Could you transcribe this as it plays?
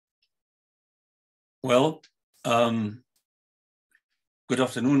Well, good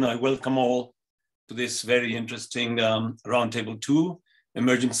afternoon. I welcome all to this very interesting Roundtable 2,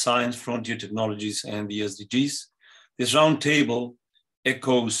 Emerging Science, Frontier Technologies, and the SDGs. This roundtable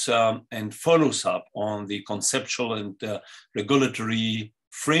echoes and follows up on the conceptual and regulatory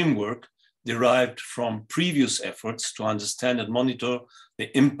framework derived from previous efforts to understand and monitor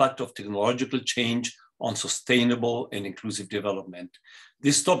the impact of technological change on sustainable and inclusive development.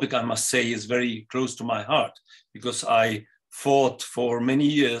 This topic, I must say, is very close to my heart because I fought for many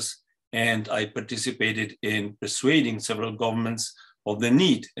years and I participated in persuading several governments of the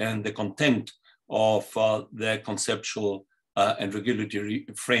need and the content of their conceptual and regulatory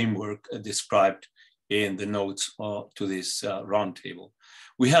framework described in the notes to this roundtable.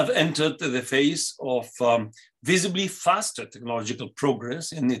 We have entered the phase of visibly faster technological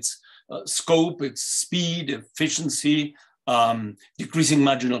progress in its scope, its speed, efficiency, decreasing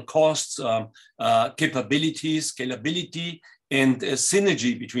marginal costs, capabilities, scalability, and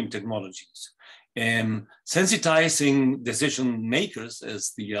synergy between technologies. Sensitizing decision makers,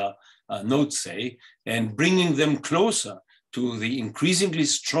 as the notes say, and bringing them closer to the increasingly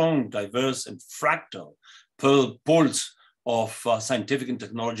strong, diverse, and fractal poles of scientific and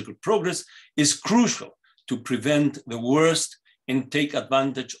technological progress is crucial to prevent the worst and take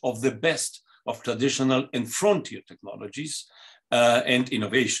advantage of the best of traditional and frontier technologies and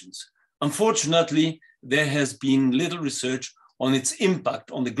innovations. Unfortunately, there has been little research on its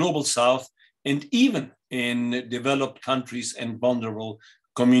impact on the global south and even in developed countries and vulnerable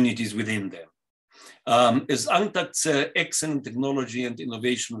communities within them. As UNCTAD's Excellent Technology and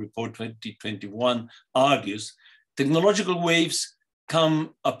Innovation Report 2021 argues, technological waves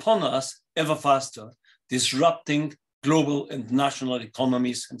come upon us ever faster, disrupting global and national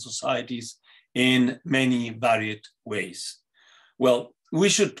economies and societies in many varied ways. Well, we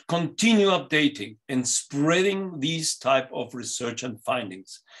should continue updating and spreading these type of research and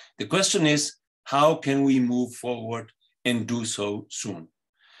findings. The question is, how can we move forward and do so soon?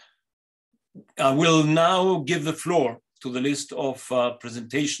 I will now give the floor to the list of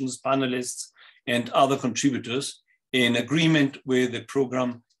presentations, panelists, and other contributors in agreement with the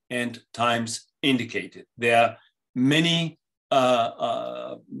program and times indicated. There are many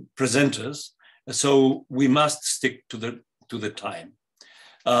presenters, so we must stick to the time.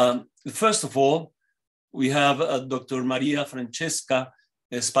 First of all, we have Dr. Maria Francesca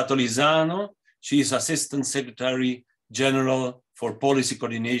Spatolizano. She is Assistant Secretary General for Policy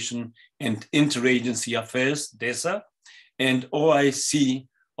Coordination and Interagency Affairs, DESA, and OIC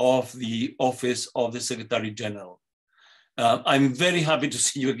of the Office of the Secretary General. I'm very happy to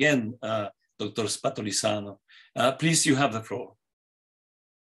see you again, Dr. Spatolizano. Please, you have the floor.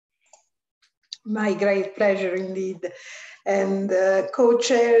 My great pleasure indeed. And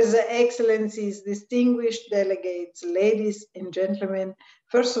co-chairs, excellencies, distinguished delegates, ladies and gentlemen,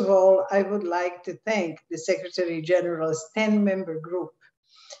 first of all, I would like to thank the Secretary General's 10-member group,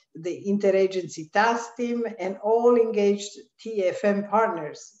 the Interagency Task Team, and all engaged TFM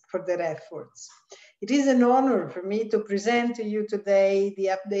partners for their efforts. It is an honor for me to present to you today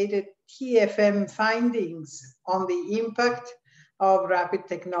the updated TFM findings on the impact of rapid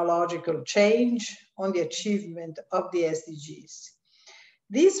technological change on the achievement of the SDGs.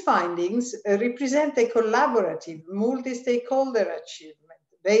 These findings represent a collaborative, multi-stakeholder achievement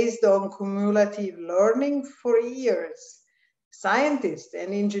based on cumulative learning for years. Scientists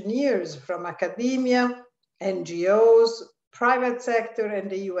and engineers from academia, NGOs, private sector,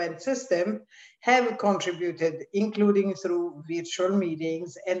 and the UN system have contributed, including through virtual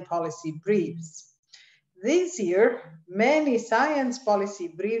meetings and policy briefs. This year, many science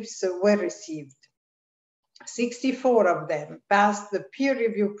policy briefs were received. 64 of them passed the peer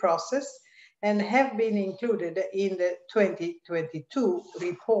review process and have been included in the 2022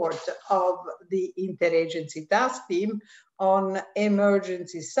 report of the Interagency Task Team on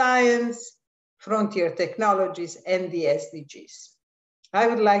Emergency Science, Frontier Technologies, and the SDGs. I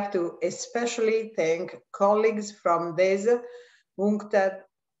would like to especially thank colleagues from DESA, UNCTAD,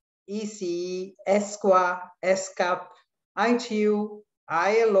 ECE, ESQA, ESCAP, ITU,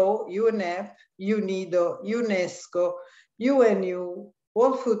 ILO, UNEP, UNIDO, UNESCO, UNU,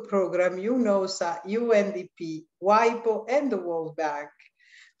 World Food Programme, UNOSA, UNDP, WIPO, and the World Bank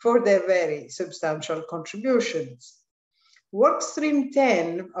for their very substantial contributions. Workstream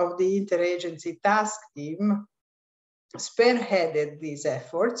 10 of the Interagency Task Team spearheaded these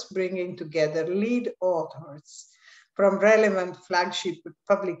efforts, bringing together lead authors from relevant flagship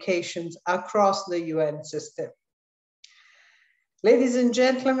publications across the UN system. Ladies and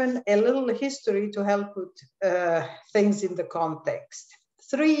gentlemen, a little history to help put things in the context.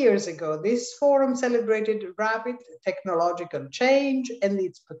 3 years ago, this forum celebrated rapid technological change and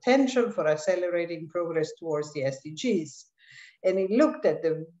its potential for accelerating progress towards the SDGs. And it looked at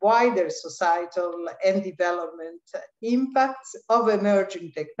the wider societal and development impacts of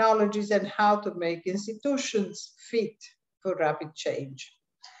emerging technologies and how to make institutions fit for rapid change.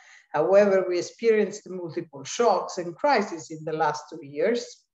 However, we experienced multiple shocks and crises in the last 2 years,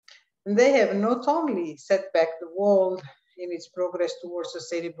 and they have not only set back the world in its progress towards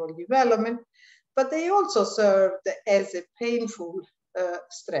sustainable development, but they also served as a painful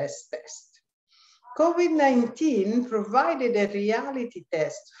stress test. COVID-19 provided a reality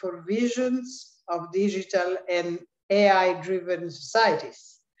test for visions of digital and AI-driven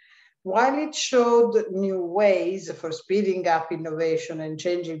societies. While it showed new ways for speeding up innovation and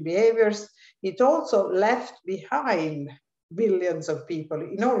changing behaviors, it also left behind billions of people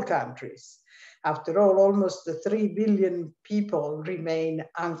in all countries. After all, almost 3 billion people remain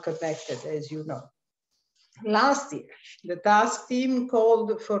unconnected, as you know. Last year, the task team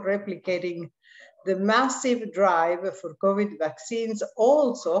called for replicating the massive drive for COVID vaccines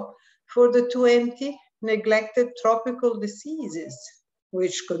also for the 20 neglected tropical diseases,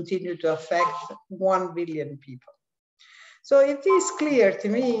 which continue to affect 1 billion people. So it is clear to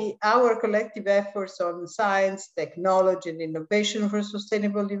me our collective efforts on science, technology, and innovation for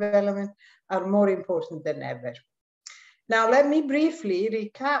sustainable development are more important than ever. Now, let me briefly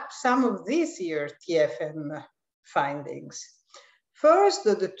recap some of this year's TFM findings. First,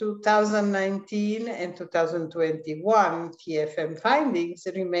 the 2019 and 2021 TFM findings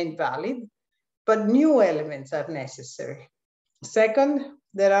remain valid, but new elements are necessary. Second,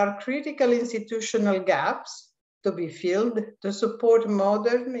 there are critical institutional gaps to be filled to support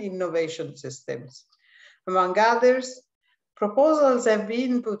modern innovation systems. Among others, proposals have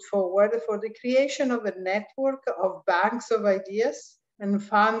been put forward for the creation of a network of banks of ideas and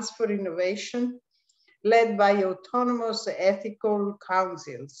funds for innovation led by autonomous ethical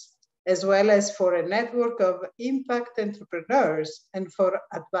councils, as well as for a network of impact entrepreneurs and for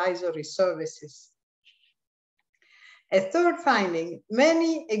advisory services. A third finding,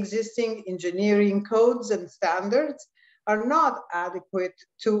 many existing engineering codes and standards are not adequate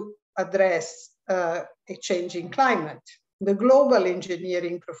to address a changing climate. The global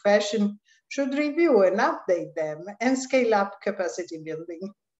engineering profession should review and update them and scale up capacity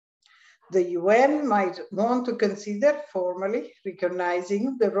building. The UN might want to consider formally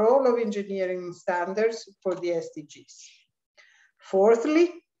recognizing the role of engineering standards for the SDGs.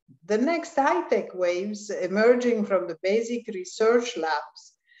 Fourthly, the next high-tech waves emerging from the basic research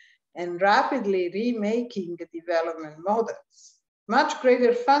labs and rapidly remaking development models. Much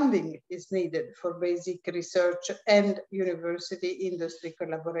greater funding is needed for basic research and university-industry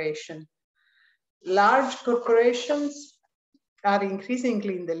collaboration. Large corporations are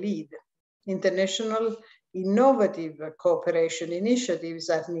increasingly in the lead. International innovative cooperation initiatives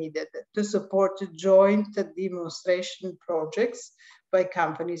are needed to support joint demonstration projects by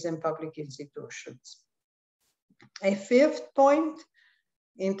companies and public institutions. A fifth point,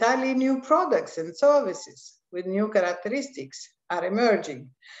 entirely new products and services with new characteristics are emerging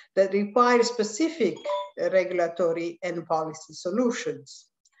that require specific regulatory and policy solutions.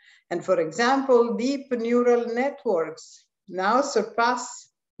 And for example, deep neural networks now surpass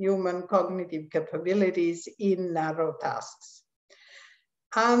human cognitive capabilities in narrow tasks.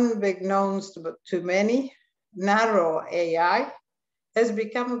 Unbeknownst to many, narrow AI has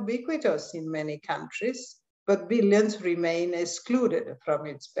become ubiquitous in many countries, but billions remain excluded from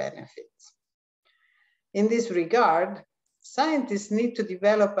its benefits. In this regard, scientists need to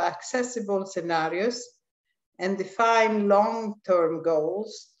develop accessible scenarios and define long-term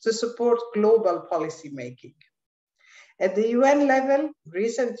goals to support global policymaking. At the UN level,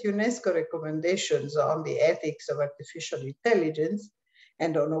 recent UNESCO recommendations on the ethics of artificial intelligence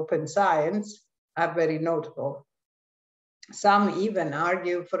and on open science are very notable. Some even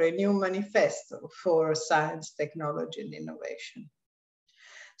argue for a new manifesto for science, technology, and innovation.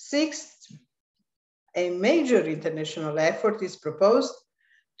 Sixth, a major international effort is proposed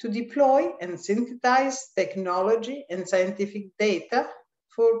to deploy and synthesize technology and scientific data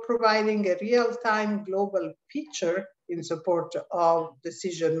for providing a real-time global picture in support of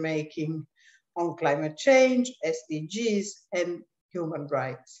decision-making on climate change, SDGs, and human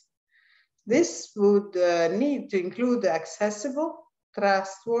rights. This would need to include accessible,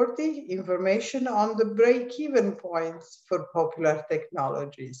 trustworthy information on the break-even points for popular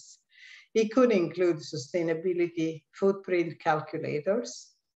technologies. It could include sustainability footprint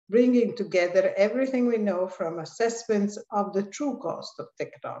calculators, bringing together everything we know from assessments of the true cost of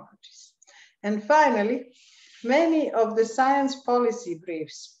technologies. And finally, Many of the science policy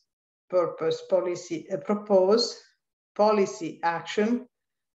briefs propose policy action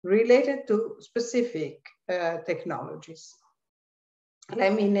related to specific technologies.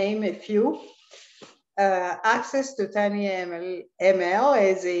 Let me name a few. Access to tiny ML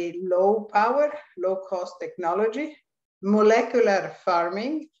as a low power, low cost technology, molecular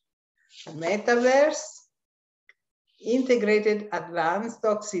farming, metaverse, integrated advanced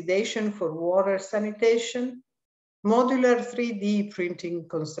oxidation for water sanitation, modular 3D printing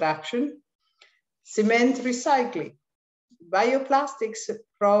construction, cement recycling, bioplastics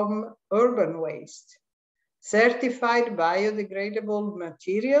from urban waste, certified biodegradable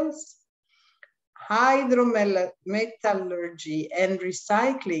materials, hydrometallurgy and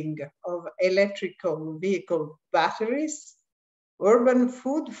recycling of electrical vehicle batteries, urban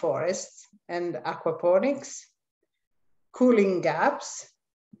food forests and aquaponics, cooling gaps,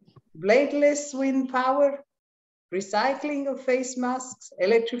 bladeless wind power, recycling of face masks,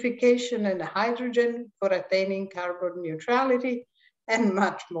 electrification and hydrogen for attaining carbon neutrality, and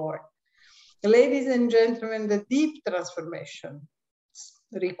much more. Ladies and gentlemen, the deep transformation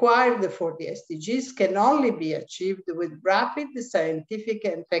required for the SDGs can only be achieved with rapid scientific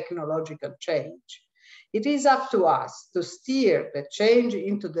and technological change. It is up to us to steer the change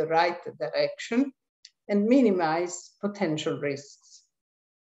into the right direction and minimize potential risks.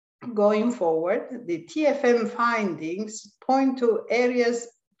 Going forward, the TFM findings point to areas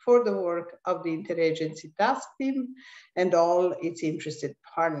for the work of the Interagency Task Team and all its interested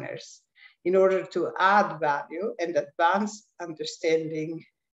partners in order to add value and advance understanding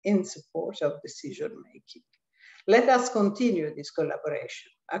in support of decision-making. Let us continue this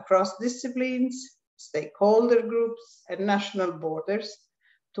collaboration across disciplines, stakeholder groups, and national borders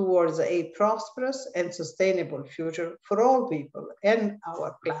towards a prosperous and sustainable future for all people and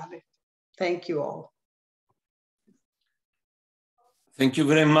our planet. Thank you all. Thank you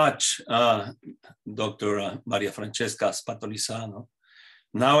very much, Dr. Maria Francesca Spatolisano.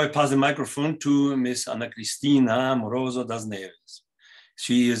 Now I pass the microphone to Ms. Ana Cristina Moroso das Neves.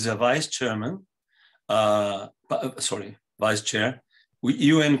 She is a Vice Chair,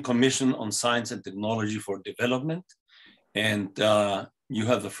 UN Commission on Science and Technology for Development. And you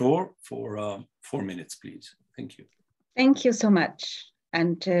have the floor for 4 minutes, please. Thank you. Thank you so much.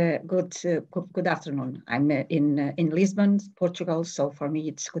 And good afternoon. I'm in Lisbon, Portugal. So for me,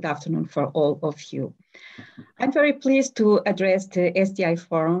 it's good afternoon for all of you. I'm very pleased to address the STI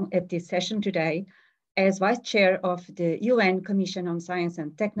Forum at this session today as Vice Chair of the UN Commission on Science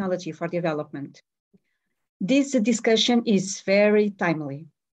and Technology for Development. This discussion is very timely.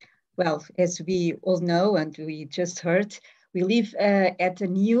 Well, as we all know and we just heard, we live at a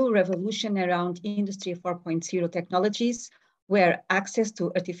new revolution around Industry 4.0 technologies, where access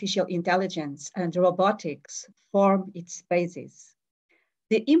to artificial intelligence and robotics form its basis.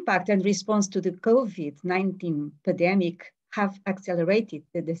 The impact and response to the COVID-19 pandemic have accelerated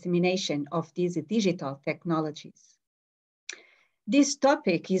the dissemination of these digital technologies. This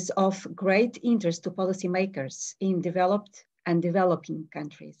topic is of great interest to policymakers in developed and developing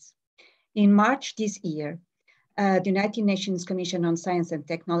countries. In March this year, the United Nations Commission on Science and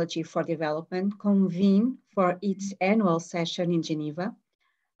Technology for Development convened for its annual session in Geneva,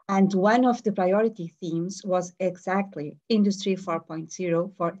 and one of the priority themes was exactly Industry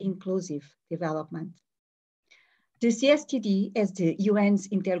 4.0 for inclusive development. The CSTD, as the UN's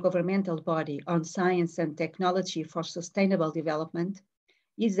intergovernmental body on science and technology for sustainable development,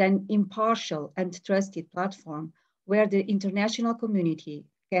 is an impartial and trusted platform where the international community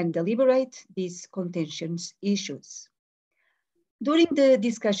can deliberate these contentious issues. During the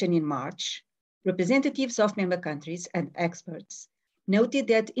discussion in March, representatives of member countries and experts noted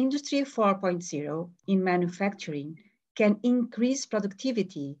that Industry 4.0 in manufacturing can increase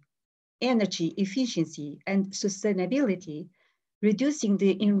productivity, energy efficiency, and sustainability, reducing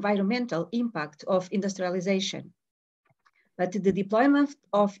the environmental impact of industrialization. But the deployment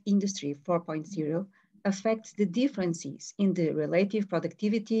of Industry 4.0 affects the differences in the relative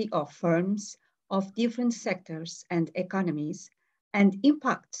productivity of firms of different sectors and economies, and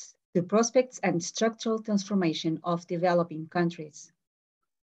impacts the prospects and structural transformation of developing countries.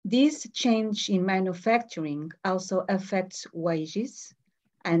 This change in manufacturing also affects wages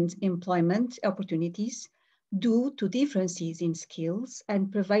and employment opportunities due to differences in skills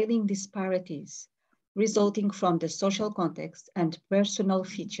and prevailing disparities resulting from the social context and personal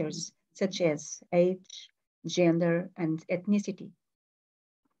features such as age, gender, and ethnicity.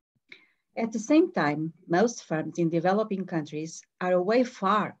 At the same time, most firms in developing countries are way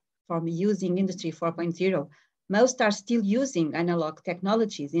far from using Industry 4.0. Most are still using analog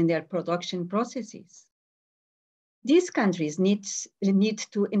technologies in their production processes. These countries need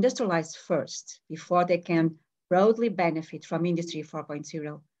to industrialize first before they can broadly benefit from Industry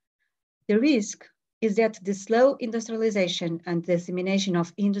 4.0. The risk is that the slow industrialization and dissemination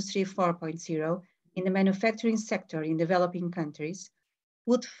of Industry 4.0 in the manufacturing sector in developing countries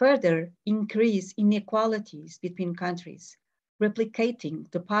would further increase inequalities between countries, replicating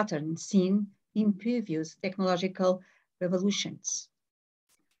the pattern seen in previous technological revolutions.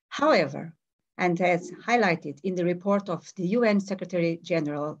 However, and as highlighted in the report of the UN Secretary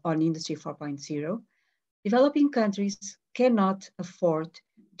General on Industry 4.0, developing countries cannot afford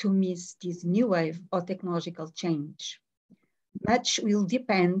to miss this new wave of technological change. Much will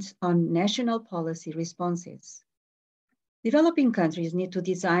depend on national policy responses. Developing countries need to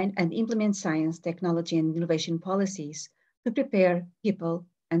design and implement science, technology, and innovation policies to prepare people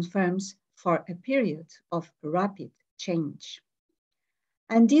and firms for a period of rapid change.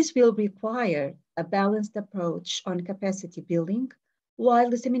 And this will require a balanced approach on capacity building while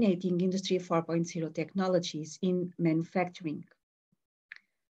disseminating Industry 4.0 technologies in manufacturing.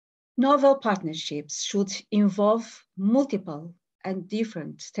 Novel partnerships should involve multiple and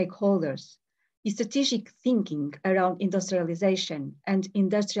different stakeholders, strategic thinking around industrialization and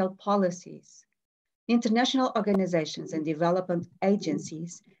industrial policies. International organizations and development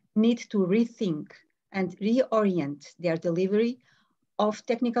agencies need to rethink and reorient their delivery of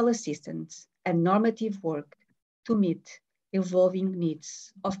technical assistance and normative work to meet evolving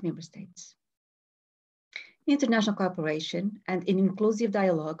needs of member states. International cooperation and an inclusive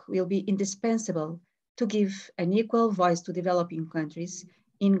dialogue will be indispensable to give an equal voice to developing countries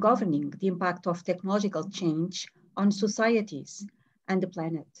in governing the impact of technological change on societies and the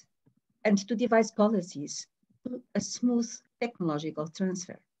planet, and to devise policies to a smooth technological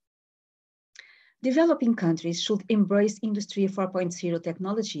transfer. Developing countries should embrace Industry 4.0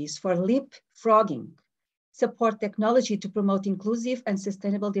 technologies for leapfrogging, support technology to promote inclusive and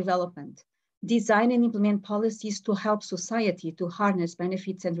sustainable development, design and implement policies to help society to harness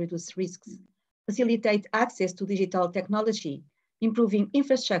benefits and reduce risks, facilitate access to digital technology, improving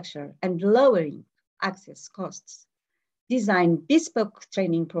infrastructure and lowering access costs, design bespoke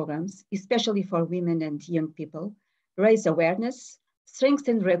training programs, especially for women and young people, raise awareness,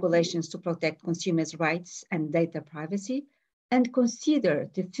 strengthen regulations to protect consumers' rights and data privacy, and consider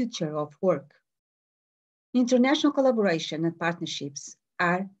the future of work. International collaboration and partnerships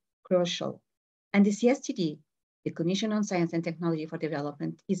are crucial, and the CSTD, the Commission on Science and Technology for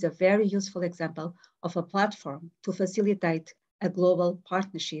Development, is a very useful example of a platform to facilitate a global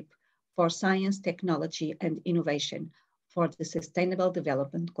partnership for science, technology, and innovation for the Sustainable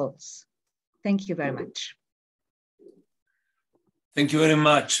Development Goals. Thank you very much. Thank you very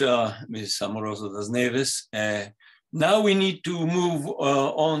much, Ms. Amoroso das Neves. Now we need to move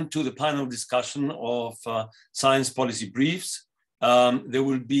on to the panel discussion of science policy briefs. There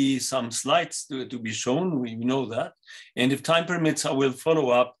will be some slides to be shown, we know that. And if time permits, I will follow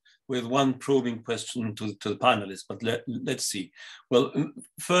up with one probing question to the panelists, but let's see. Well,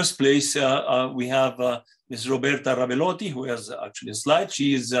 first place, we have Ms. Roberta Rabelotti, who has actually a slide.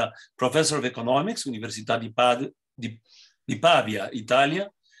 She is a professor of economics, Università di Pavia,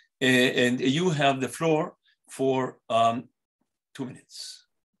 Italia. And you have the floor for 3 minutes,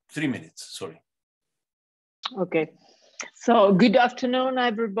 sorry. Okay. So good afternoon,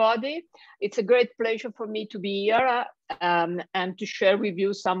 everybody. It's a great pleasure for me to be here and to share with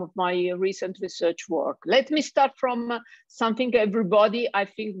you some of my recent research work. Let me start from something everybody, I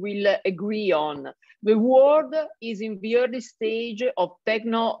think, will agree on. The world is in the early stage of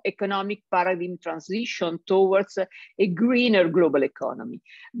techno-economic paradigm transition towards a greener global economy.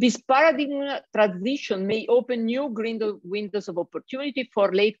 This paradigm transition may open new green windows of opportunity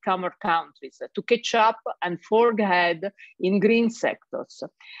for latecomer countries to catch up and forge ahead in green sectors.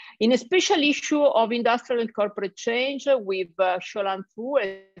 In a special issue of Industrial and Corporate Change with Sholan Fu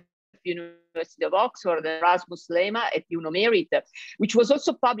at the University of Oxford and Rasmus Lema at UNOMERIT, which was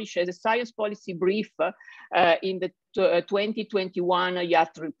also published as a science policy brief in the 2021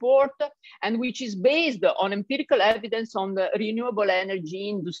 YAT report, and which is based on empirical evidence on the renewable energy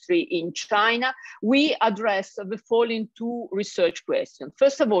industry in China, we address the following two research questions.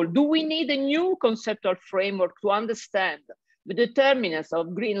 First of all, do we need a new conceptual framework to understand the determinants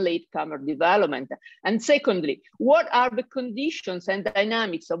of green latecomer development? And secondly, what are the conditions and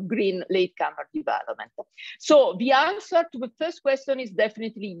dynamics of green latecomer development? So the answer to the first question is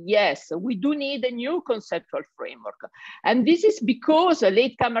definitely yes, we do need a new conceptual framework. And this is because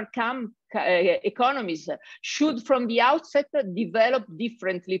latecomer economies should from the outset develop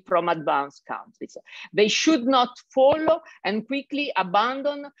differently from advanced countries. They should not follow and quickly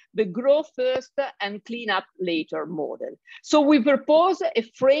abandon the grow first and clean up later model. So we propose a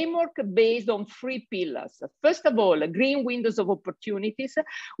framework based on 3 pillars. First of all, green windows of opportunities,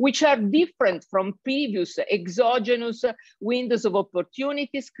 which are different from previous exogenous windows of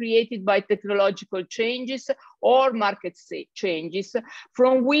opportunities created by technological changes or market changes,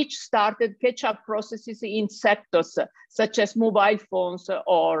 from which started catch-up processes in sectors such as mobile phones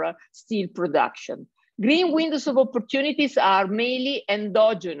or steel production. Green windows of opportunities are mainly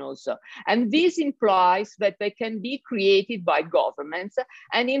endogenous, and this implies that they can be created by governments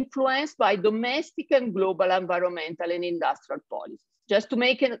and influenced by domestic and global environmental and industrial policies. Just to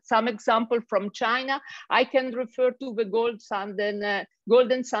make some example from China, I can refer to the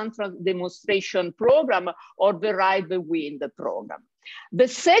Golden Sun Demonstration Program or the Ride the Wind program. The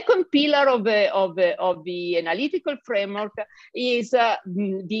second pillar of the analytical framework is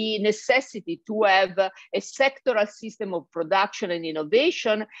the necessity to have a sectoral system of production and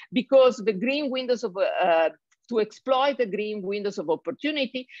innovation, because the green windows of to exploit the green windows of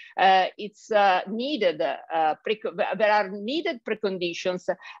opportunity, it's needed, there are needed preconditions,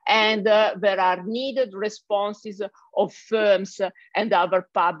 and there are needed responses of firms and other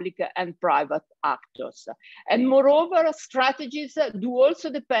public and private actors. And moreover, strategies do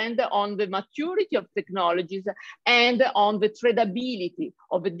also depend on the maturity of technologies and on the tradability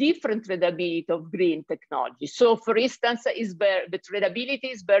of the different tradability of green technology. So for instance, the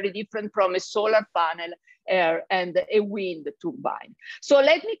tradability is very different from a solar panel and a wind turbine. So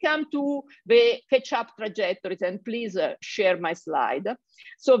let me come to the catch-up trajectories, and please share my slide.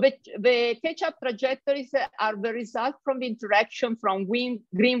 So the catch-up trajectories are the result from the interaction from green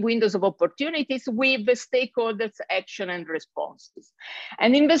windows of opportunities with the stakeholders' action and responses.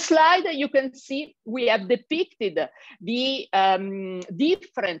 And in the slide, you can see we have depicted the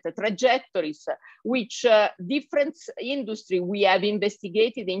different trajectories which different industry we have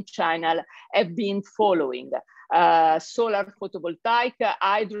investigated in China have been following. Solar photovoltaic,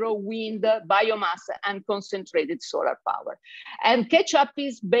 hydro, wind, biomass, and concentrated solar power. And catch-up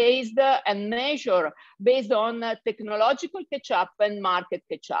is based and measured based on technological catch-up and market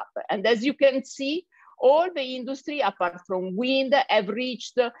catch-up. And as you can see, all the industry, apart from wind, have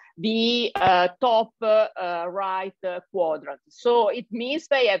reached the top right quadrant. So it means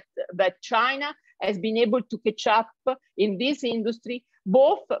that China has been able to catch up in this industry,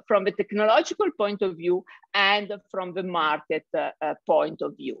 both from the technological point of view and from the market point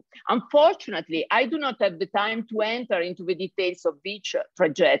of view. Unfortunately, I do not have the time to enter into the details of each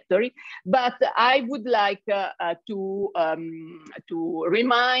trajectory, but I would like to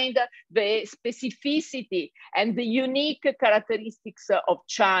remind the specificity and the unique characteristics of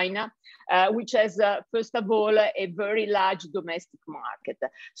China, which has, first of all, a very large domestic market.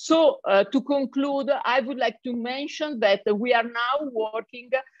 So to conclude, I would like to mention that we are now working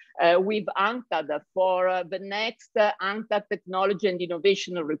with UNCTAD for the next UNCTAD Technology and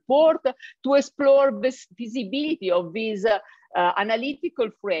Innovation Report to explore the feasibility of this analytical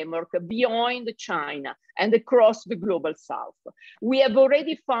framework beyond China and across the global south. We have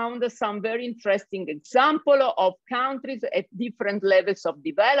already found some very interesting examples of countries at different levels of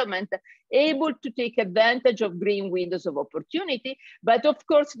development able to take advantage of green windows of opportunity, but of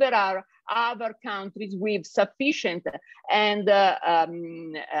course there are other countries with sufficient and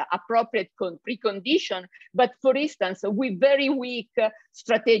appropriate precondition, but for instance, with very weak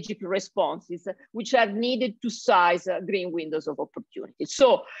strategic responses, which are needed to size green windows of opportunity.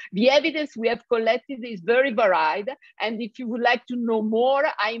 So the evidence we have collected is very varied, and if you would like to know more,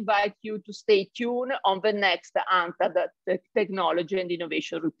 I invite you to stay tuned on the next UNCTAD Technology and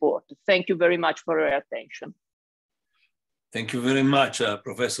Innovation Report. Thank you very much for your attention. Thank you very much,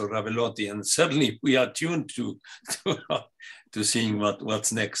 Professor Ravellotti, and certainly we are tuned to seeing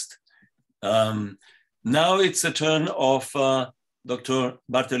what's next. Now it's the turn of Dr.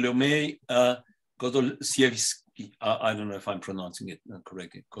 Bartolomei Godolsiewski. I don't know if I'm pronouncing it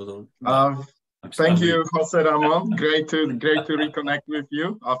correctly. Thank you, Jose Ramon. Great to reconnect with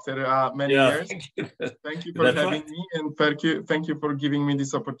you after many years. Thank you for having me, and thank you for giving me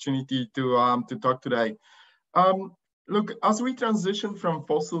this opportunity to talk today. Look, as we transition from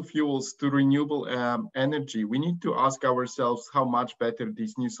fossil fuels to renewable energy, we need to ask ourselves how much better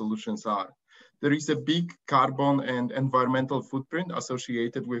these new solutions are. There is a big carbon and environmental footprint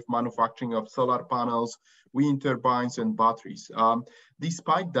associated with manufacturing of solar panels, wind turbines, and batteries.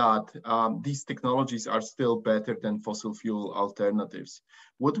 Despite that, these technologies are still better than fossil fuel alternatives.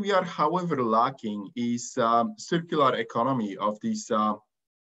 What we are, however, lacking is circular economy of these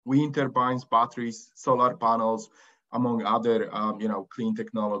wind turbines, batteries, solar panels, among other clean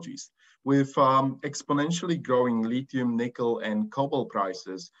technologies. With exponentially growing lithium, nickel, and cobalt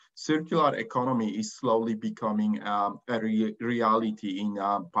prices, circular economy is slowly becoming a reality in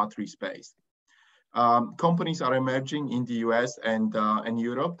battery space. Companies are emerging in the US and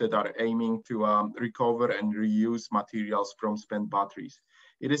Europe that are aiming to recover and reuse materials from spent batteries.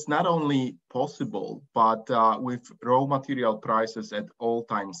 It is not only possible, but with raw material prices at all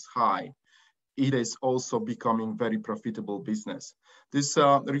times high, it is also becoming very profitable business. This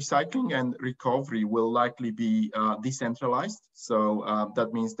recycling and recovery will likely be decentralized. So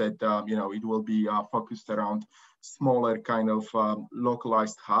that means that it will be focused around smaller kind of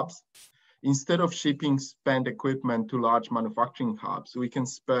localized hubs. Instead of shipping spent equipment to large manufacturing hubs, we can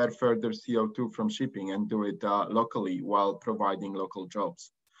spare further CO2 from shipping and do it locally while providing local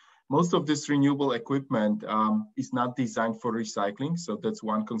jobs. Most of this renewable equipment is not designed for recycling, so that's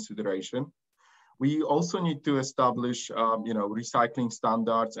one consideration. We also need to establish, recycling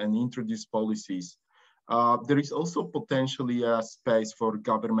standards and introduce policies. There is also potentially a space for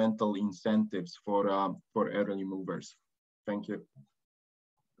governmental incentives for early movers. Thank you.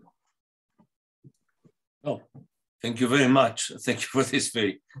 Oh, thank you very much. Thank you for this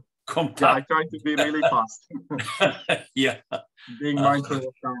very compact. Yeah, I try to be really fast. Yeah. Being mindful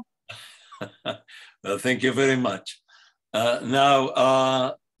of time. Well, thank you very much.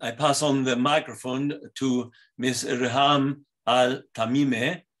 Now, I pass on the microphone to Ms. Reham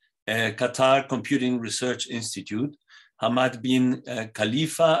Al-Tamimeh, Qatar Computing Research Institute, Hamad bin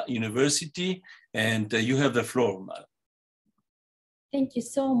Khalifa University, and you have the floor, madam. Thank you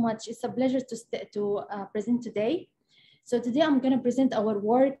so much. It's a pleasure to present today. So today I'm going to present our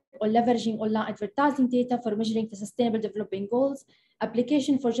work on leveraging online advertising data for measuring the Sustainable Development Goals,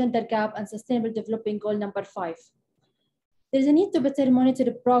 application for gender gap, and Sustainable Development Goal number 5. There's a need to better monitor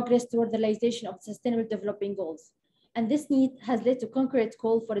the progress toward the realization of Sustainable Development Goals. And this need has led to concrete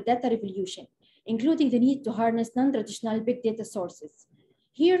call for a data revolution, including the need to harness non-traditional big data sources.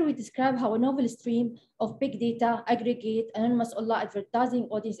 Here we describe how a novel stream of big data, aggregate, anonymous online advertising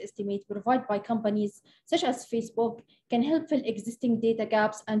audience estimate provided by companies such as Facebook can help fill existing data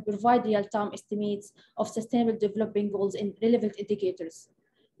gaps and provide real-time estimates of Sustainable Development Goals in relevant indicators.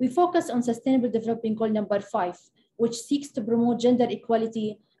 We focus on Sustainable Development Goal number 5, which seeks to promote gender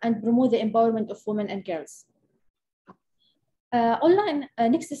equality and promote the empowerment of women and girls.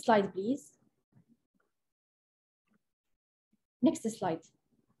 Next slide, please. Next slide.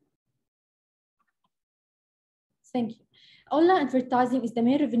 Thank you. Online advertising is the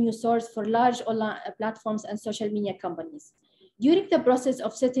main revenue source for large online platforms and social media companies. During the process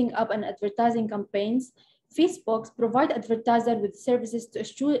of setting up an advertising campaigns, Facebook provide advertisers with services to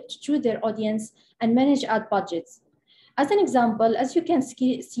choose their audience and manage ad budgets. As an example, as you can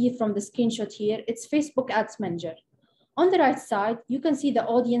see from the screenshot here, it's Facebook Ads Manager. On the right side, you can see the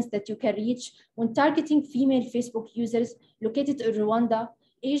audience that you can reach when targeting female Facebook users located in Rwanda,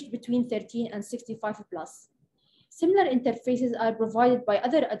 aged between 13 and 65 plus. Similar interfaces are provided by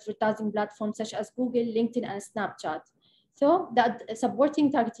other advertising platforms such as Google, LinkedIn, and Snapchat, so that supporting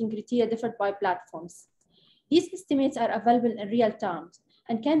targeting criteria differ by platforms. These estimates are available in real time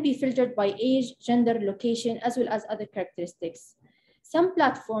and can be filtered by age, gender, location, as well as other characteristics. Some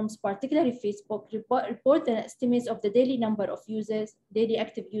platforms, particularly Facebook, report the estimates of the daily number of users, daily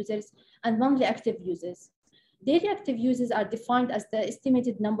active users, and monthly active users. Daily active users are defined as the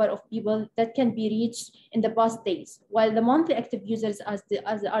estimated number of people that can be reached in the past days, while the monthly active users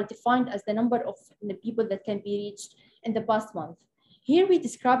are defined as the number of the people that can be reached in the past month. Here we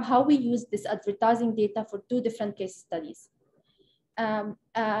describe how we use this advertising data for 2 different case studies. Can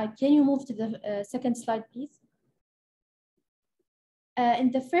you move to the second slide, please?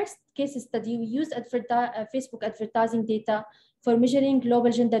 In the first case study, we used Facebook advertising data for measuring global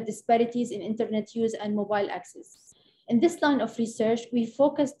gender disparities in internet use and mobile access. In this line of research, we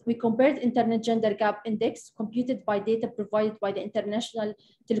compared Internet Gender Gap Index computed by data provided by the International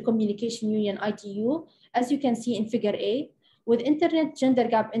Telecommunication Union, ITU, as you can see in figure A, with Internet Gender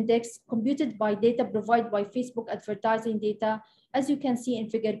Gap Index computed by data provided by Facebook advertising data, as you can see in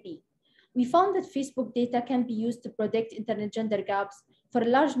figure B. We found that Facebook data can be used to predict internet gender gaps for a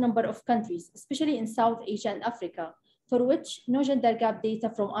large number of countries, especially in South Asia and Africa, for which no gender gap data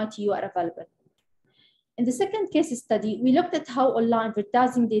from ITU are available. In the second case study, we looked at how online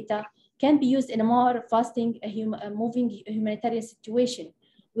advertising data can be used in a more moving humanitarian situation,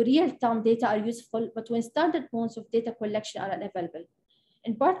 where real-time data are useful, but when standard modes of data collection are unavailable.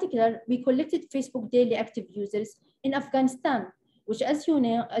 In particular, we collected Facebook daily active users in Afghanistan, which, as you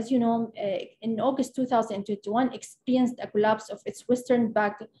know, in August 2021, experienced a collapse of its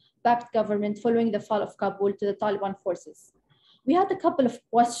Western-backed government following the fall of Kabul to the Taliban forces. We had a couple of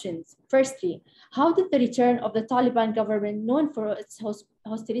questions. Firstly, how did the return of the Taliban government, known for its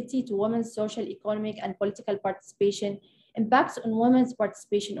hostility to women's social, economic, and political participation, impact on women's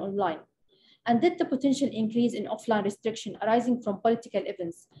participation online? And did the potential increase in offline restriction arising from political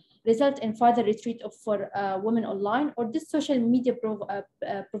events result in further retreat for women online, or did social media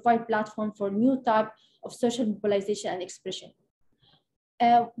provide platform for new type of social mobilization and expression?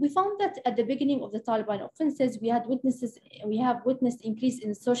 We found that at the beginning of the Taliban offenses, we have witnessed increase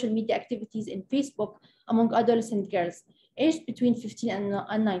in social media activities in Facebook among adolescent girls aged between 15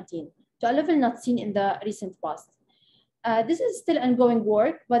 and 19 to a level not seen in the recent past. This is still ongoing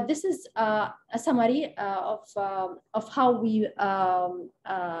work, but this is a summary of how we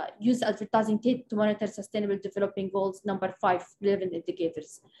use advertising to monitor Sustainable Development Goals number 5 relevant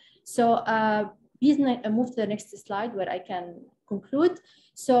indicators. So please move to the next slide where I can conclude.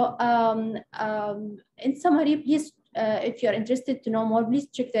 So in summary, please, if you're interested to know more, please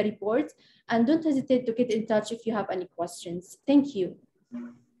check the report and don't hesitate to get in touch if you have any questions. Thank you.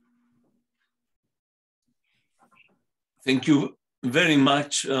 Thank you very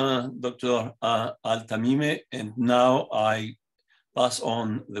much, Dr. Al-Tamimi. And now I pass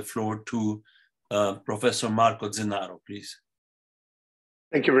on the floor to Professor Marco Zennaro, please.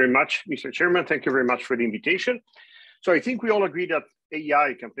 Thank you very much, Mr. Chairman. Thank you very much for the invitation. So I think we all agree that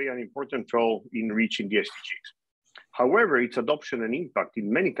AI can play an important role in reaching the SDGs. However, its adoption and impact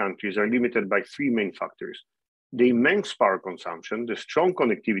in many countries are limited by three main factors: the immense power consumption, the strong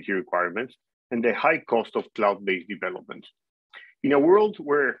connectivity requirements, and the high cost of cloud-based development. In a world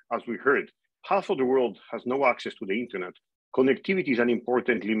where, as we heard, half of the world has no access to the internet, connectivity is an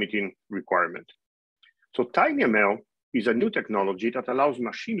important limiting requirement. So TinyML is a new technology that allows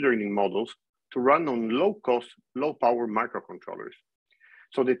machine learning models to run on low-cost, low-power microcontrollers.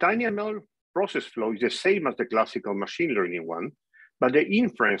 So the TinyML process flow is the same as the classical machine learning one, but the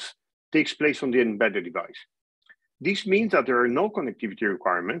inference takes place on the embedded device. This means that there are no connectivity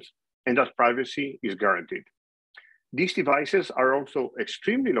requirements and that privacy is guaranteed. These devices are also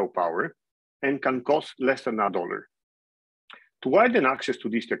extremely low power and can cost less than $1. To widen access to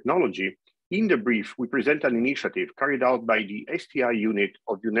this technology, in the brief, we present an initiative carried out by the STI unit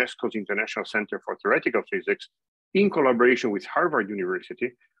of UNESCO's International Center for Theoretical Physics in collaboration with Harvard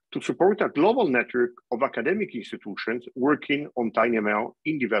University to support a global network of academic institutions working on TinyML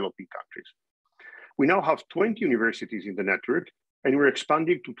in developing countries. We now have 20 universities in the network, and we're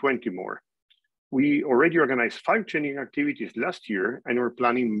expanding to 20 more. We already organized 5 training activities last year, and we're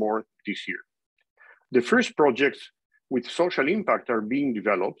planning more this year. The first projects with social impact are being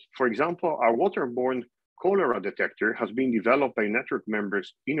developed. For example, our waterborne cholera detector has been developed by network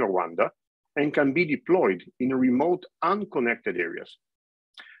members in Rwanda and can be deployed in remote, unconnected areas.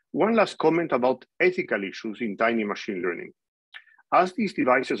 One last comment about ethical issues in tiny machine learning. As these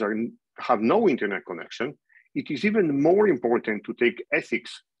devices have no internet connection, it is even more important to take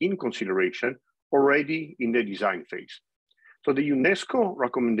ethics in consideration already in the design phase. So the UNESCO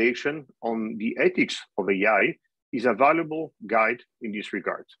recommendation on the ethics of AI is a valuable guide in this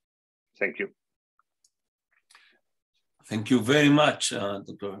regard. Thank you. Thank you very much,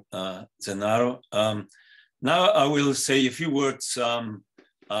 Dr. Zennaro. Now I will say a few words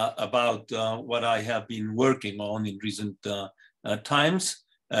about what I have been working on in recent times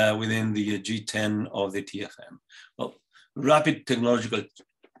within the G10 of the TFM. Well, rapid technological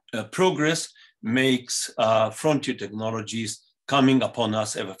progress makes frontier technologies coming upon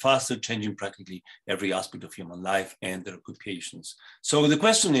us ever faster, changing practically every aspect of human life and their occupations. So the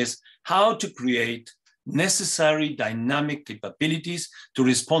question is how to create necessary dynamic capabilities to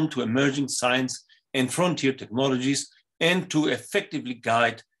respond to emerging science and frontier technologies and to effectively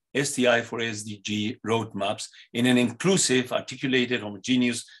guide STI for SDG roadmaps in an inclusive, articulated,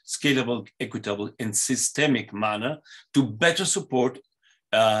 homogeneous, scalable, equitable, and systemic manner to better support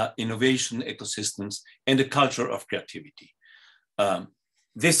innovation ecosystems and a culture of creativity.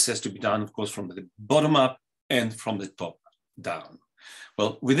 This has to be done, of course, from the bottom up and from the top down.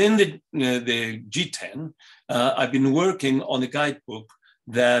 Well, within the G10, I've been working on a guidebook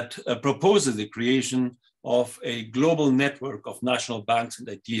that proposes the creation of a global network of national banks and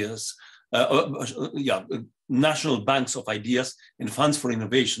ideas, national banks of ideas and funds for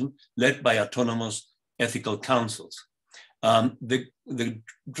innovation led by autonomous ethical councils. The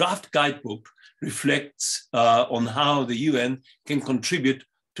draft guidebook reflects on how the UN can contribute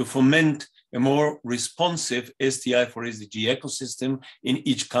to foment a more responsive STI for SDG ecosystem in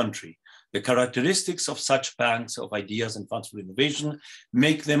each country. The characteristics of such banks of ideas and funds for innovation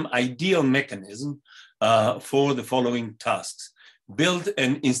make them ideal mechanism for the following tasks. Build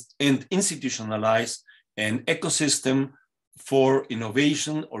and institutionalize an ecosystem for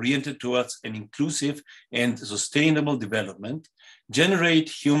innovation oriented towards an inclusive and sustainable development, generate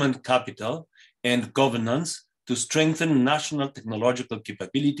human capital and governance to strengthen national technological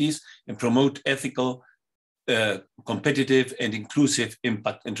capabilities and promote ethical, competitive and inclusive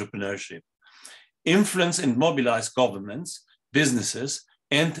impact entrepreneurship. Influence and mobilize governments, businesses,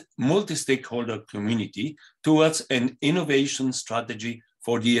 and multi-stakeholder community towards an innovation strategy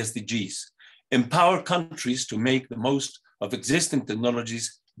for the SDGs. Empower countries to make the most of existing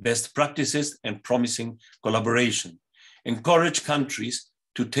technologies, best practices, and promising collaboration. Encourage countries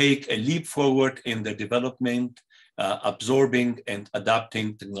to take a leap forward in their development, absorbing and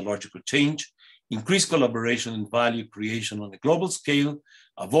adapting technological change, increase collaboration and value creation on a global scale,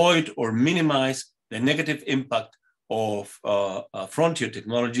 avoid or minimize the negative impact of frontier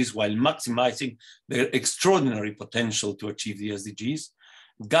technologies while maximizing their extraordinary potential to achieve the SDGs,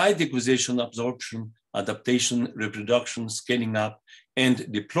 guide the acquisition, absorption, adaptation, reproduction, scaling up, and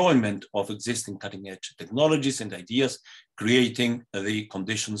deployment of existing cutting-edge technologies and ideas, creating the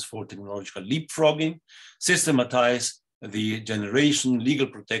conditions for technological leapfrogging, systematize the generation, legal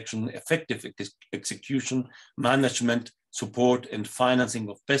protection, effective execution, management, support, and financing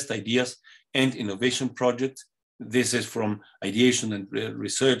of best ideas and innovation projects. This is from ideation and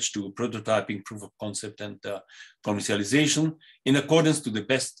research to prototyping, proof of concept, and commercialization in accordance to the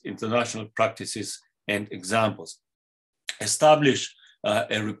best international practices and examples. Establish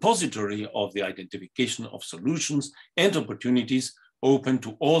a repository of the identification of solutions and opportunities open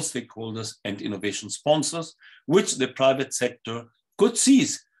to all stakeholders and innovation sponsors, which the private sector could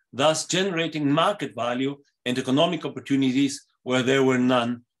seize, thus generating market value and economic opportunities where there were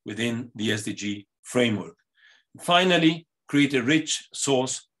none within the SDG framework. Finally, create a rich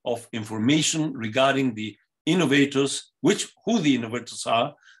source of information regarding the innovators, who the innovators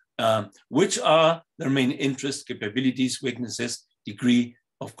are, which are their main interests, capabilities, weaknesses, degree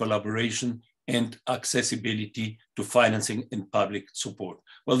of collaboration, and accessibility to financing and public support.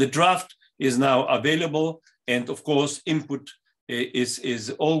 Well, the draft is now available, and of course, input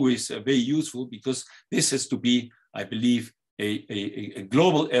is always very useful because this has to be, I believe, a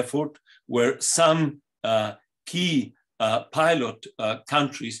global effort where some key pilot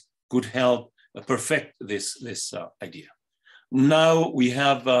countries could help perfect this idea. Now we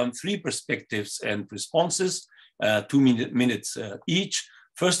have 3 perspectives and responses, 2 minutes each.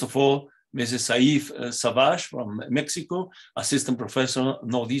 First of all, Mrs. Saif Savage from Mexico, assistant professor,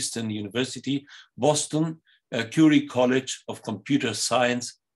 Northeastern University, Boston, Curie College of Computer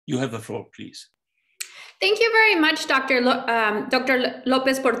Science. You have the floor, please. Thank you very much, Dr.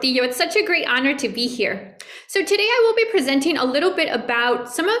 Lopez Portillo. It's such a great honor to be here. So today I will be presenting a little bit about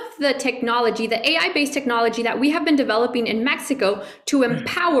some of the technology, the AI-based technology that we have been developing in Mexico to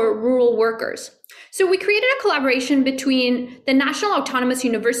empower rural workers. So we created a collaboration between the National Autonomous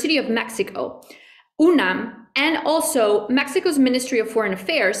University of Mexico, UNAM, and also Mexico's Ministry of Foreign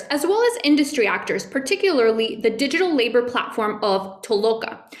Affairs, as well as industry actors, particularly the digital labor platform of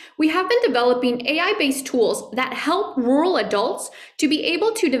Toloka. We have been developing AI-based tools that help rural adults to be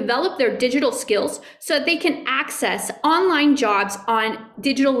able to develop their digital skills so that they can access online jobs on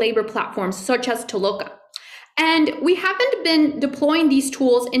digital labor platforms such as Toloka. And we haven't been deploying these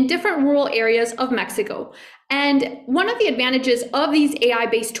tools in different rural areas of Mexico. And one of the advantages of these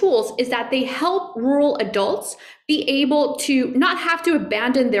AI-based tools is that they help rural adults be able to not have to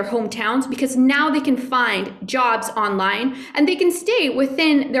abandon their hometowns because now they can find jobs online and they can stay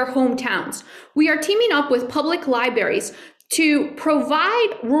within their hometowns. We are teaming up with public libraries to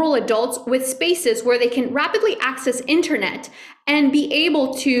provide rural adults with spaces where they can rapidly access internet and be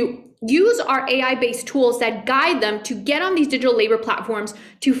able to use our AI-based tools that guide them to get on these digital labor platforms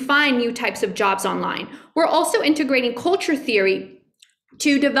to find new types of jobs online. We're also integrating culture theory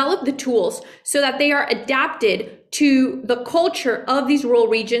to develop the tools so that they are adapted to the culture of these rural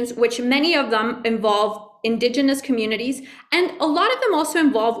regions, which many of them involve indigenous communities, and a lot of them also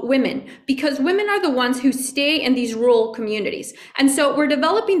involve women, because women are the ones who stay in these rural communities. And so we're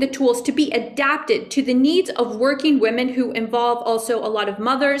developing the tools to be adapted to the needs of working women, who involve also a lot of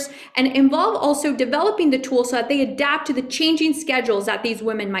mothers, and involve also developing the tools so that they adapt to the changing schedules that these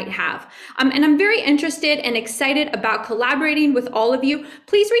women might have. And I'm very interested and excited about collaborating with all of you.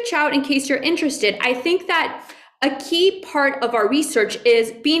 Please reach out in case you're interested. I think that a key part of our research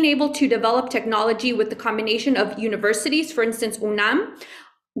is being able to develop technology with the combination of universities, for instance, UNAM,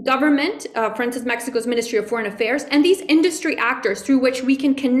 government, for instance, Mexico's Ministry of Foreign Affairs, and these industry actors through which we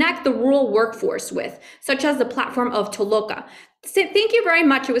can connect the rural workforce with, such as the platform of Toloka. So thank you very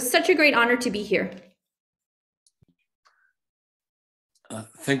much. It was such a great honor to be here.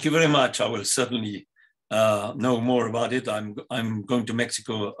 Thank you very much. I will certainly know more about it. I'm going to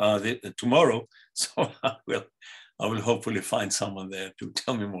Mexico tomorrow, so I will hopefully find someone there to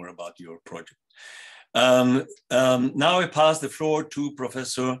tell me more about your project. Now I pass the floor to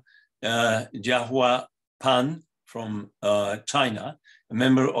Professor Jiahua Pan from China, a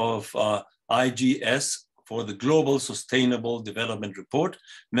member of IGS for the Global Sustainable Development Report,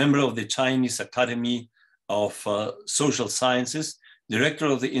 member of the Chinese Academy of Social Sciences, Director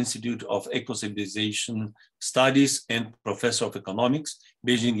of the Institute of Eco-Civilization Studies and Professor of Economics,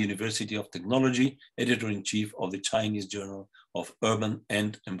 Beijing University of Technology, Editor-in-Chief of the Chinese Journal of Urban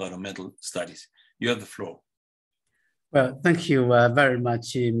and Environmental Studies. You have the floor. Well, thank you very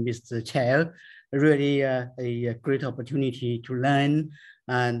much, Mr. Chair. Really a great opportunity to learn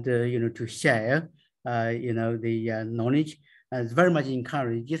and to share the knowledge. It's very much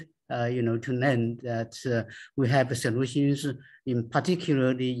encouraged to learn that we have solutions, in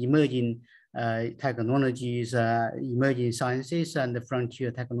particular the emerging technologies, emerging sciences and the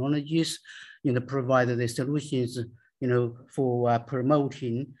frontier technologies, provide the solutions, for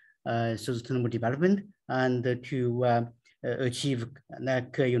promoting sustainable development and to achieve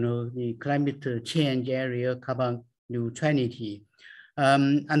the climate change area carbon neutrality.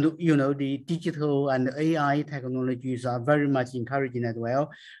 And the digital and AI technologies are very much encouraging as well.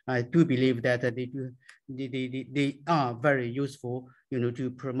 I do believe that they are very useful,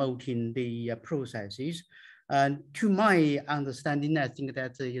 to promoting the processes. And to my understanding, I think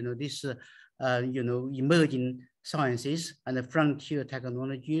that this emerging sciences and the frontier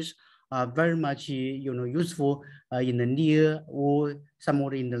technologies are very much useful in the near or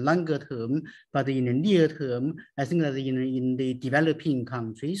somewhat in the longer term. But in the near term, I think that in the developing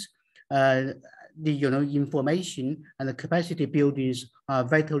countries, the information and the capacity buildings are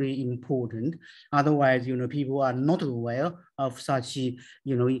vitally important. Otherwise, people are not aware of such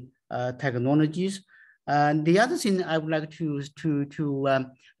technologies. And the other thing I would like to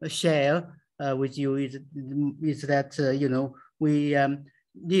share with you is that we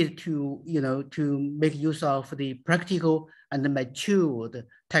need to make use of the practical and the matured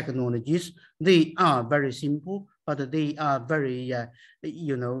technologies. They are very simple, but they are very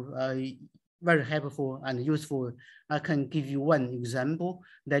very helpful and useful. I can give you one example,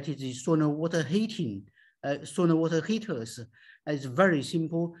 that is the solar water heating. Solar water heaters is very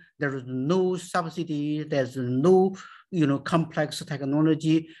simple. There is no subsidy, there's no complex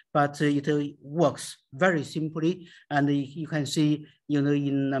technology, but it works very simply. And you can see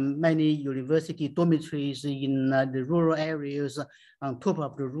in many university dormitories in the rural areas, on top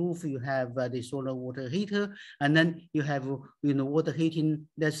of the roof you have the solar water heater, and then you have water heating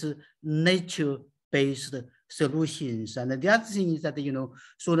that's nature-based solutions. And the other thing is that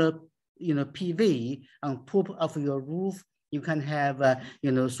solar PV on top of your roof, you can have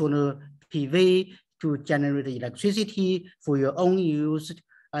solar PV to generate electricity for your own use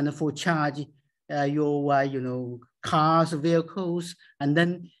and for charge your cars, vehicles, and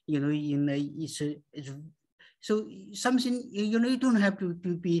then so something you don't have to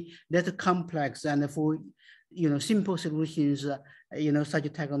be that complex, and for simple solutions,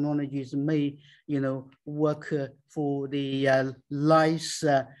 such technologies may work for the less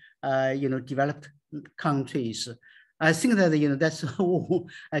developed countries. I think that that's all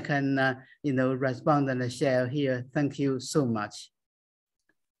I can respond and share here. Thank you so much.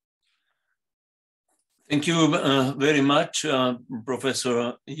 Thank you very much,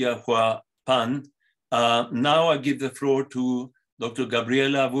 Professor Jiahua Pan. Now I give the floor to Dr.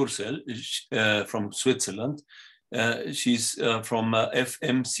 Gabriela Wurzel from Switzerland. She's from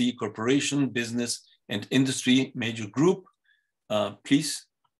FMC Corporation, Business and Industry Major Group. Please,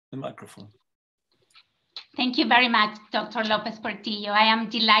 the microphone. Thank you very much, Dr. Lopez Portillo. I am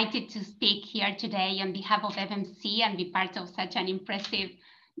delighted to speak here today on behalf of FMC and be part of such an impressive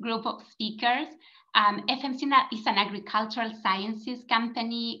group of speakers. FMC is an agricultural sciences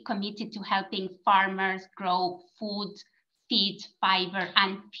company committed to helping farmers grow food, feed, fiber,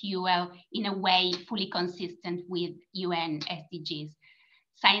 and fuel in a way fully consistent with UN SDGs.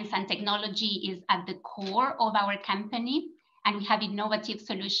 Science and technology is at the core of our company, and we have innovative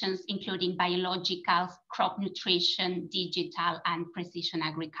solutions including biologicals, crop nutrition, digital, and precision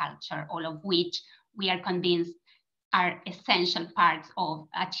agriculture, all of which we are convinced are essential parts of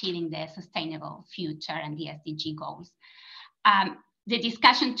achieving the sustainable future and the SDG goals. The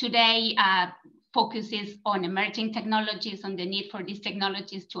discussion today focuses on emerging technologies, on the need for these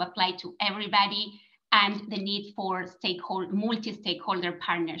technologies to apply to everybody, and the need for multi-stakeholder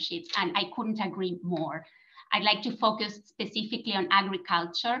partnerships. And I couldn't agree more. I'd like to focus specifically on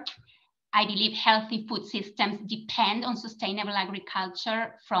agriculture. I believe healthy food systems depend on sustainable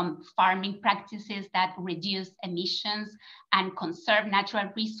agriculture, from farming practices that reduce emissions and conserve natural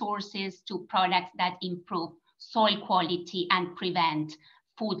resources to products that improve soil quality and prevent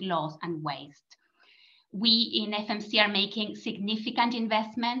food loss and waste. We in FMC are making significant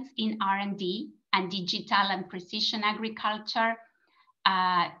investments in R&D and digital and precision agriculture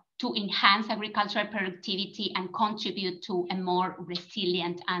to enhance agricultural productivity and contribute to a more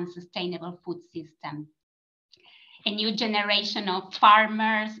resilient and sustainable food system. A new generation of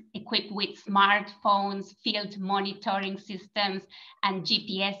farmers equipped with smartphones, field monitoring systems, and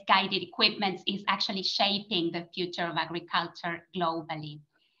GPS-guided equipment is actually shaping the future of agriculture globally.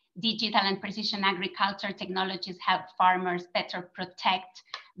 Digital and precision agriculture technologies help farmers better protect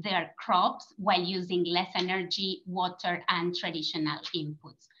their crops while using less energy, water, and traditional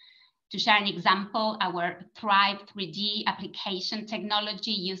inputs. To share an example, our Thrive 3D application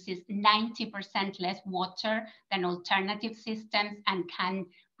technology uses 90% less water than alternative systems and can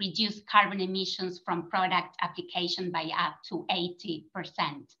reduce carbon emissions from product application by up to 80%.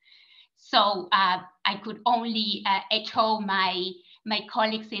 So I could only echo my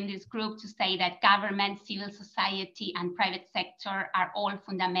colleagues in this group to say that government, civil society, and private sector are all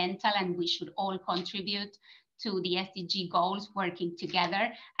fundamental, and we should all contribute to the SDG goals working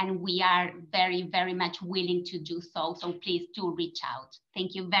together. And we are very, very much willing to do so. So please do reach out.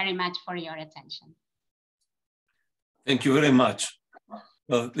 Thank you very much for your attention. Thank you very much.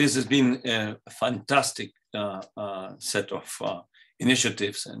 Well, this has been a fantastic set of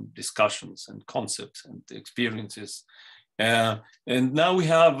initiatives and discussions and concepts and experiences. And now we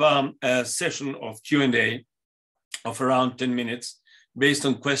have a session of Q&A of around 10 minutes based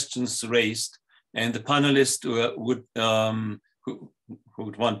on questions raised. And the panelists who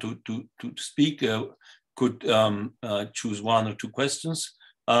would want to speak could choose one or two questions.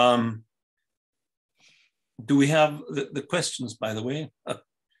 Do we have the questions, by the way?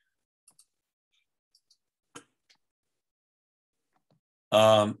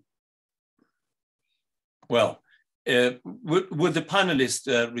 Well, would the panelists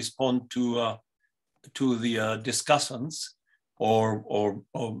respond to the discussants? Or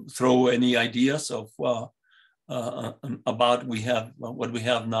throw any ideas of about what we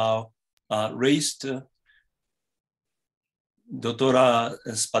have now raised. Dottora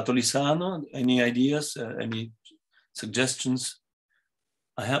Spatolizano, any ideas, any suggestions?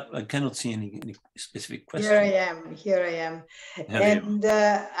 I cannot see any specific questions. Here I am. And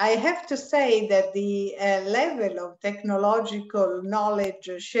I have to say that the level of technological knowledge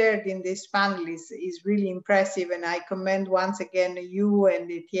shared in this panel is really impressive. And I commend once again you and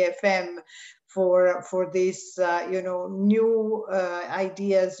the TFM for this, new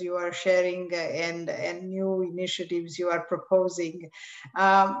ideas you are sharing and new initiatives you are proposing.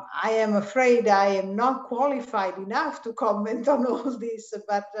 I am afraid I am not qualified enough to comment on all this,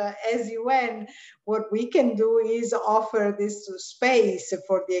 but as UN, what we can do is offer this space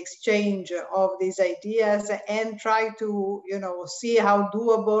for the exchange of these ideas and try to, see how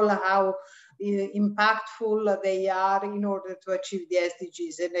doable, how impactful they are in order to achieve the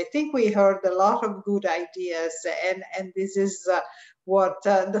SDGs. And I think we heard a lot of good ideas, and this is what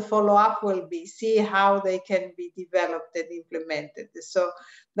the follow-up will be, see how they can be developed and implemented. So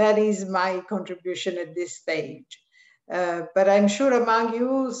that is my contribution at this stage. But I'm sure among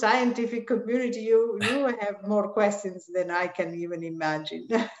you, scientific community, you have more questions than I can even imagine.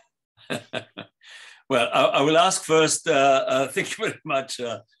 Well, I will ask first, thank you very much,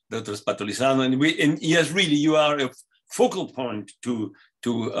 Dr. Spatolizano. And yes, really, you are a focal point to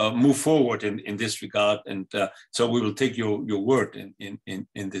move forward in this regard. And so we will take your word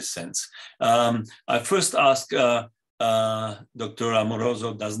in this sense. I first ask Dr.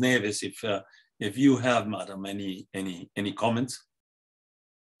 Amoroso das Neves if you have, madam, any comments.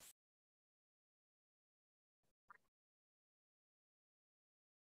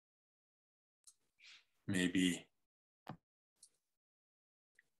 Maybe.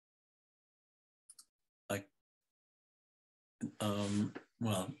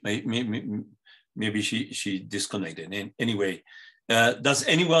 Well, maybe she disconnected. Anyway, does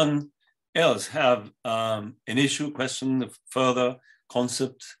anyone else have an issue, question, further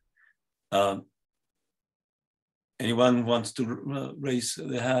concept? Anyone wants to raise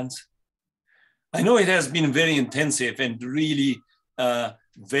their hands? I know it has been very intensive and really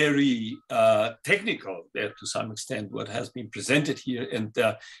very technical to some extent what has been presented here, and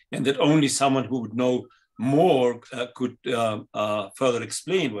that only someone who would know more could further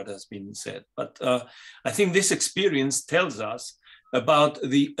explain what has been said. But I think this experience tells us about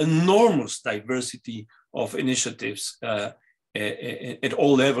the enormous diversity of initiatives at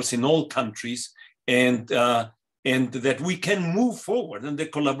all levels in all countries, and that we can move forward, and the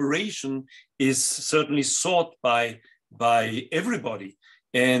collaboration is certainly sought by everybody.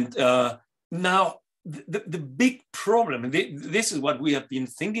 And now the big problem, and this is what we have been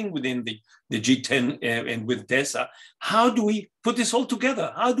thinking within the G10 and with DESA, how do we put this all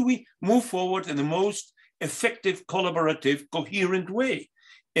together? How do we move forward in the most effective, collaborative, coherent way?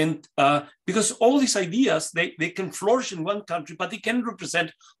 And because all these ideas, they can flourish in one country, but they can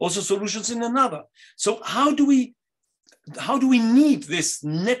represent also solutions in another. So how do we need this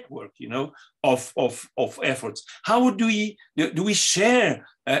network, of efforts? How do we share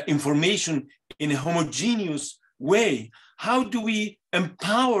information in a homogeneous way? How do we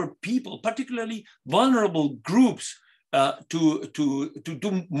empower people, particularly vulnerable groups, to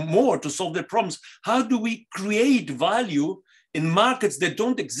do more to solve their problems? How do we create value in markets that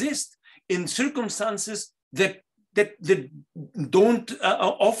don't exist, in circumstances that don't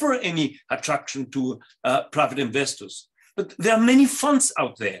offer any attraction to private investors? But there are many funds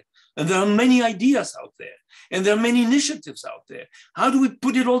out there, and there are many ideas out there, and there are many initiatives out there. How do we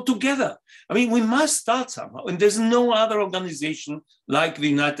put it all together? I mean, we must start somehow, and there's no other organization like the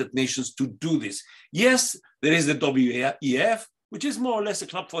United Nations to do this. Yes, there is the WEF, which is more or less a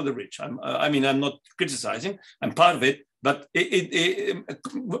club for the rich. I'm not criticizing, I'm part of it, but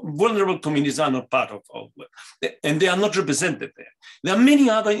vulnerable communities are not part of and they are not represented there. There are many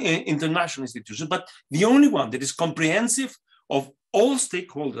other international institutions, but the only one that is comprehensive of all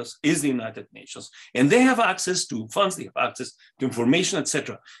stakeholders is the United Nations. And they have access to funds, they have access to information,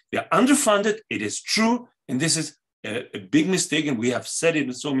 etc. They are underfunded, it is true, and this is a big mistake, and we have said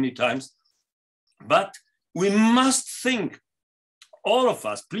it so many times. But we must think, all of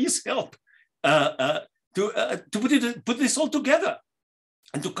us, please help, to put this all together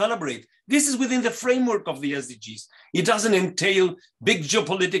and to collaborate. This is within the framework of the SDGs. It doesn't entail big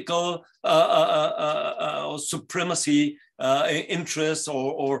geopolitical supremacy interests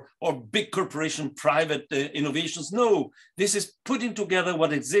or big corporation private innovations. No, this is putting together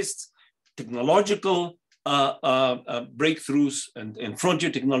what exists, technological breakthroughs and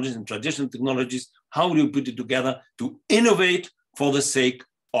frontier technologies and traditional technologies. How do you put it together to innovate for the sake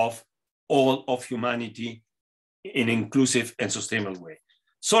of all of humanity in an inclusive and sustainable way?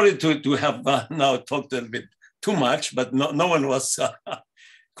 Sorry to have now talked a little bit too much, but no one was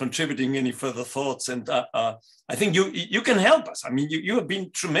contributing any further thoughts. And I think you can help us. I mean, you have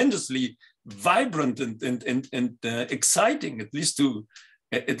been tremendously vibrant and exciting, at least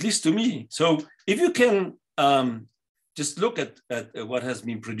to me. So if you can just look at what has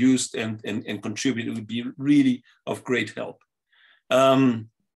been produced and contribute, it would be really of great help.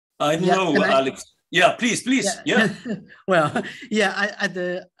 I know, Alex. Yeah, please. Yeah. Well, yeah, I'd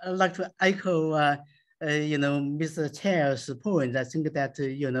like to echo, Mr. Chair's point. I think that,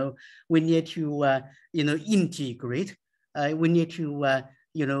 we need to, integrate. We need to,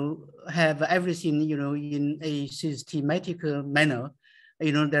 have everything, in a systematic manner.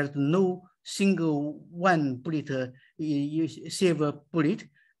 There's no single one bullet, silver bullet,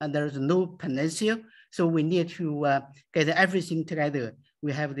 and there's no panacea. So we need to get everything together.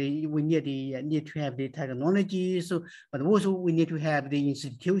 We need to have the technologies, but also we need to have the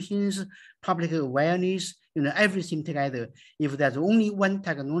institutions, public awareness, everything together. If there's only one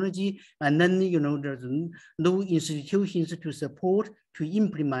technology, and then there's no institutions to support, to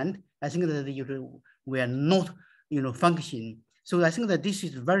implement, I think that we are not functioning. So I think that this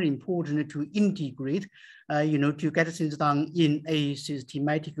is very important to integrate, to get things done in a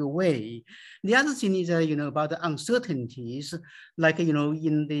systematic way. The other thing is, about the uncertainties, like,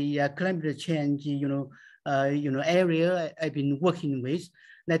 in the climate change, area I've been working with.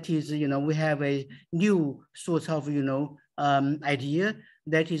 That is, we have a new sort of, idea,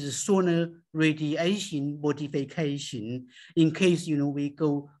 that is solar radiation modification, in case, we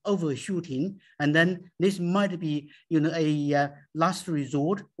go overshooting, and then this might be, a last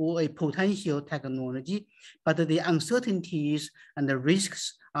resort or a potential technology, but the uncertainties and the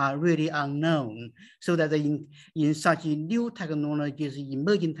risks are really unknown. So that in such new technologies,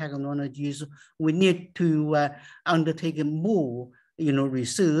 emerging technologies, we need to undertake more,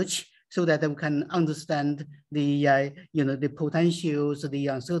 research, so that we can understand the, the potentials, the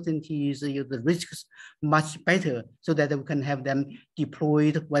uncertainties, the risks much better, so that we can have them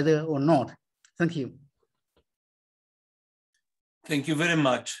deployed whether or not. Thank you. Thank you very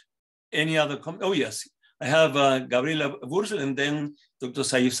much. Any other comments? Oh, yes. I have Gabriela Wurzel and then Dr.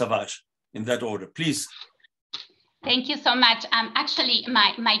 Saif Savage in that order. Please. Thank you so much. Actually,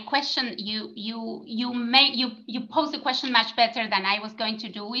 my question, you posed the question much better than I was going to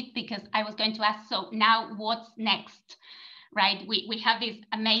do it, because I was going to ask, so now what's next? Right? We have this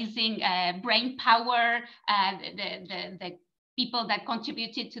amazing brain power. The people that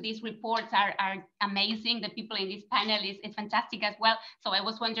contributed to these reports are amazing. The people in this panel is fantastic as well. So I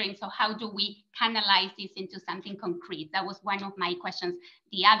was wondering, so how do we canalize this into something concrete? That was one of my questions.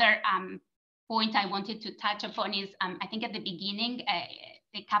 The other point I wanted to touch upon is, I think at the beginning,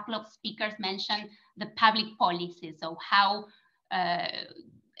 a couple of speakers mentioned the public policy. So how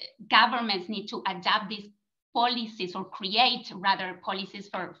governments need to adapt these policies, or create rather policies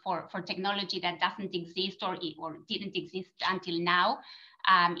for technology that doesn't exist or didn't exist until now,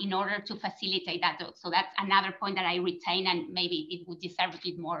 in order to facilitate that. So that's another point that I retain, and maybe it would deserve a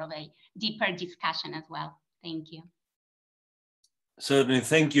bit more of a deeper discussion as well. Thank you. Certainly,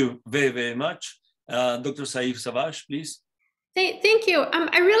 thank you very, very much. Dr. Saif Savage, please. Thank you.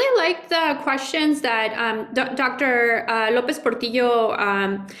 I really like the questions that Dr. Lopez Portillo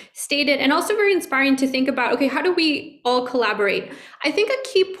stated, and also very inspiring to think about, okay, how do we all collaborate? I think a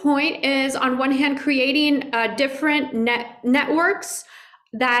key point is, on one hand, creating different networks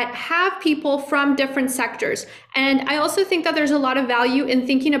that have people from different sectors. And I also think that there's a lot of value in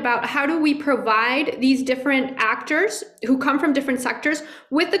thinking about how do we provide these different actors who come from different sectors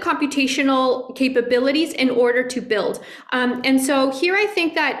with the computational capabilities in order to build. And so here I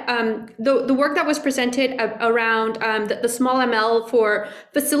think that the work that was presented around the small ML for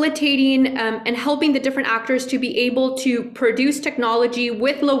facilitating and helping the different actors to be able to produce technology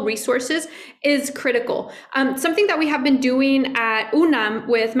with low resources is critical. Something that we have been doing at UNAM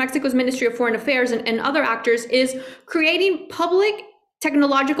with Mexico's Ministry of Foreign Affairs and other actors is creating public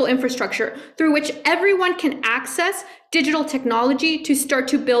technological infrastructure through which everyone can access digital technology to start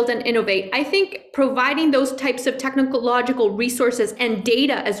to build and innovate. I think providing those types of technological resources and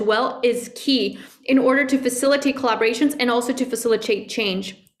data as well is key in order to facilitate collaborations and also to facilitate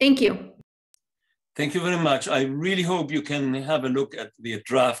change. Thank you. Thank you very much. I really hope you can have a look at the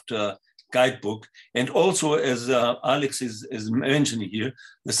draft guidebook, and also, as Alex is mentioning here,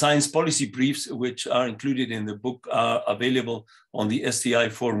 the science policy briefs, which are included in the book, are available on the STI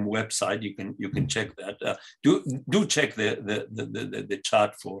Forum website. You can check that. Do check the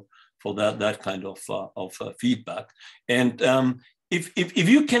chart for that kind of feedback. And if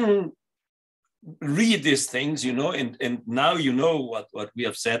you can read these things, you know, and now you know what we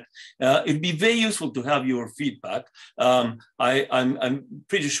have said, it'd be very useful to have your feedback. I'm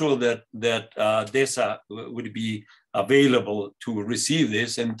pretty sure that DESA would be available to receive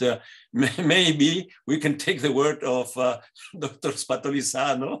this, and maybe we can take the word of Dr.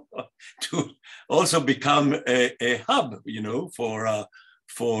 Spatolizano to also become a hub, you know,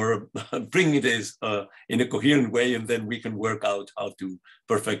 for bringing this in a coherent way, and then we can work out how to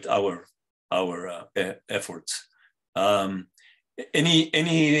perfect our efforts.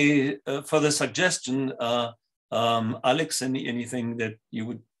 Any further suggestion, Alex? Anything that you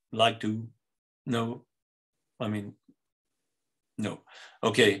would like to know? I mean, no.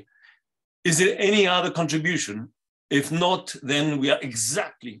 Okay. Is there any other contribution? If not, then we are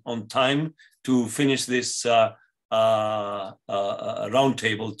exactly on time to finish this Roundtable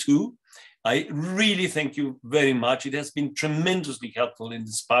 2. I really thank you very much. It has been tremendously helpful and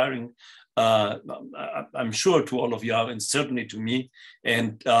inspiring, I'm sure, to all of you, and certainly to me.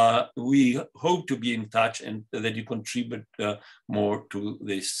 And we hope to be in touch, and that you contribute more to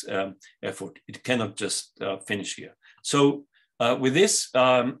this effort. It cannot just finish here. So with this,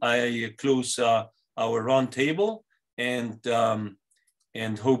 I close our roundtable, and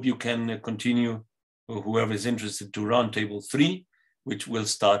hope you can continue, whoever is interested, to Roundtable 3, which will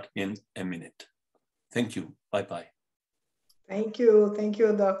start in a minute. Thank you. Bye-bye. Thank you,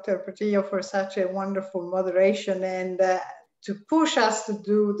 Dr. Portillo, for such a wonderful moderation and to push us to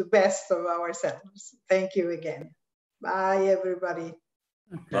do the best of ourselves. Thank you again. Bye, everybody.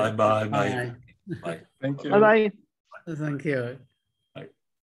 Okay. Bye-bye. Bye. Bye. Thank you. Bye-bye. Thank you. Bye.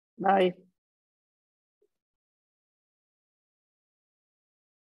 Bye.